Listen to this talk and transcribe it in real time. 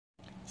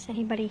Does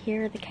anybody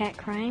hear the cat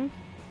crying?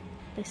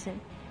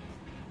 Listen.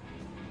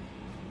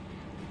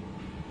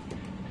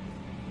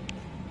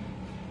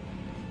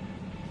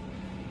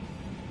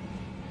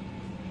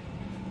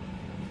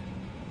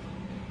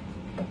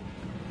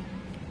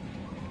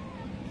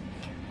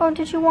 Oh,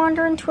 did you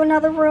wander into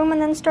another room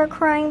and then start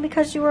crying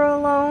because you were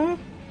alone?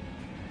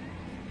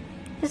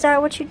 Is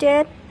that what you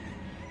did?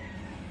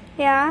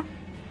 Yeah?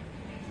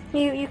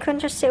 You couldn't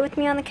just sit with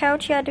me on the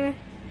couch? You had to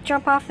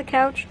jump off the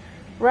couch,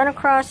 run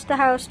across the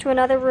house to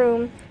another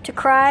room to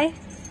cry?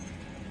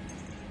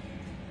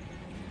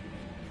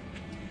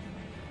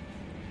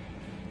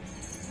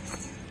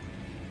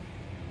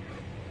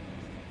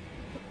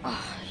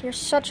 Oh, you're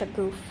such a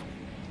goof.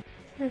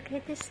 Look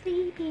at the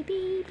sleepy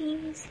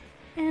babies.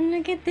 And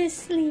look at this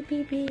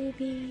sleepy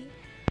baby.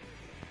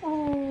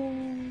 Oh,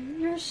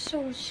 you're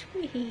so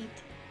sweet.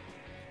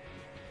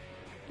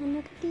 And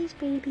look at these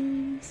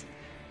babies.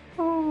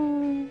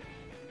 Oh.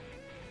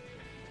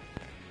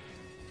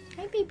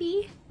 Hi,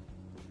 baby.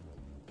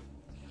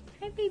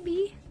 Hi,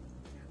 baby.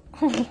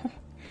 Oh.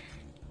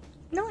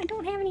 No, I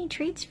don't have any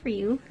treats for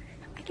you.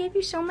 I gave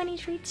you so many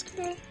treats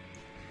today.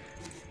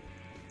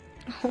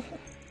 Oh,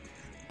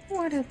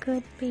 what a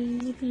good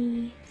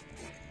baby.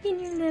 In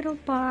your little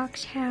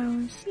box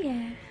house,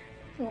 yeah.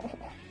 Oh.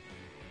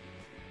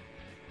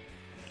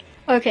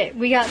 Okay,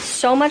 we got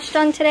so much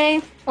done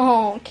today.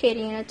 Oh,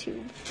 kitty in a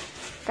tube.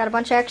 Got a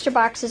bunch of extra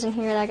boxes in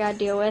here that I gotta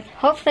deal with.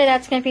 Hopefully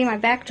that's gonna be my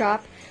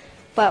backdrop.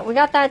 But we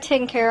got that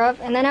taken care of.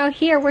 And then out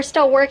here, we're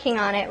still working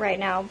on it right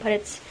now. But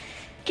it's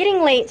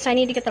getting late, so I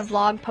need to get the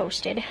vlog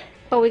posted.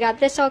 But we got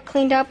this all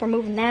cleaned up. We're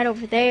moving that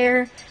over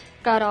there.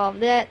 Got all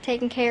of that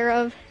taken care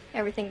of.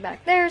 Everything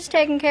back there is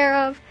taken care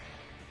of.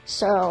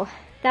 So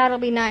that'll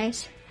be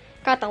nice.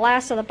 Got the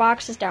last of the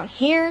boxes down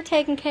here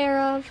taken care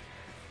of.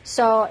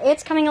 So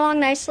it's coming along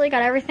nicely.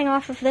 Got everything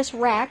off of this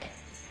rack.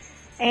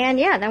 And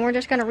yeah, then we're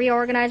just going to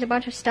reorganize a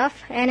bunch of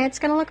stuff. And it's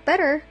going to look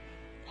better,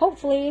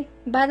 hopefully,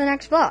 by the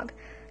next vlog.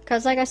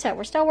 Because like I said,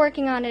 we're still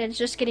working on it. It's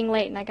just getting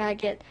late and I got to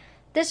get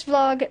this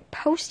vlog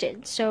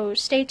posted. So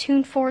stay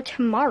tuned for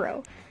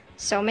tomorrow.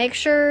 So make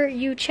sure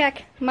you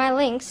check my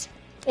links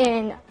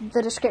in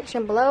the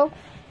description below.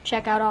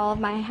 Check out all of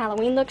my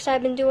Halloween looks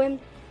I've been doing.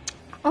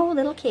 Oh,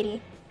 little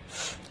kitty.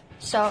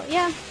 So,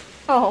 yeah.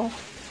 Oh.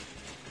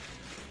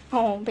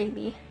 Oh,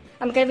 baby.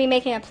 I'm going to be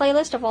making a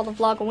playlist of all the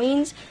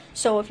Vlogoweens.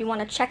 So if you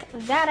want to check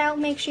that out,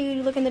 make sure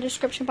you look in the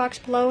description box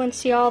below and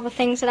see all the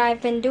things that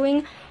I've been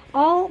doing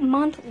all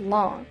month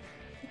long.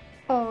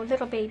 Oh,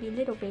 little baby,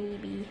 little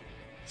baby.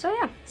 So,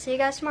 yeah. See you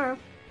guys tomorrow.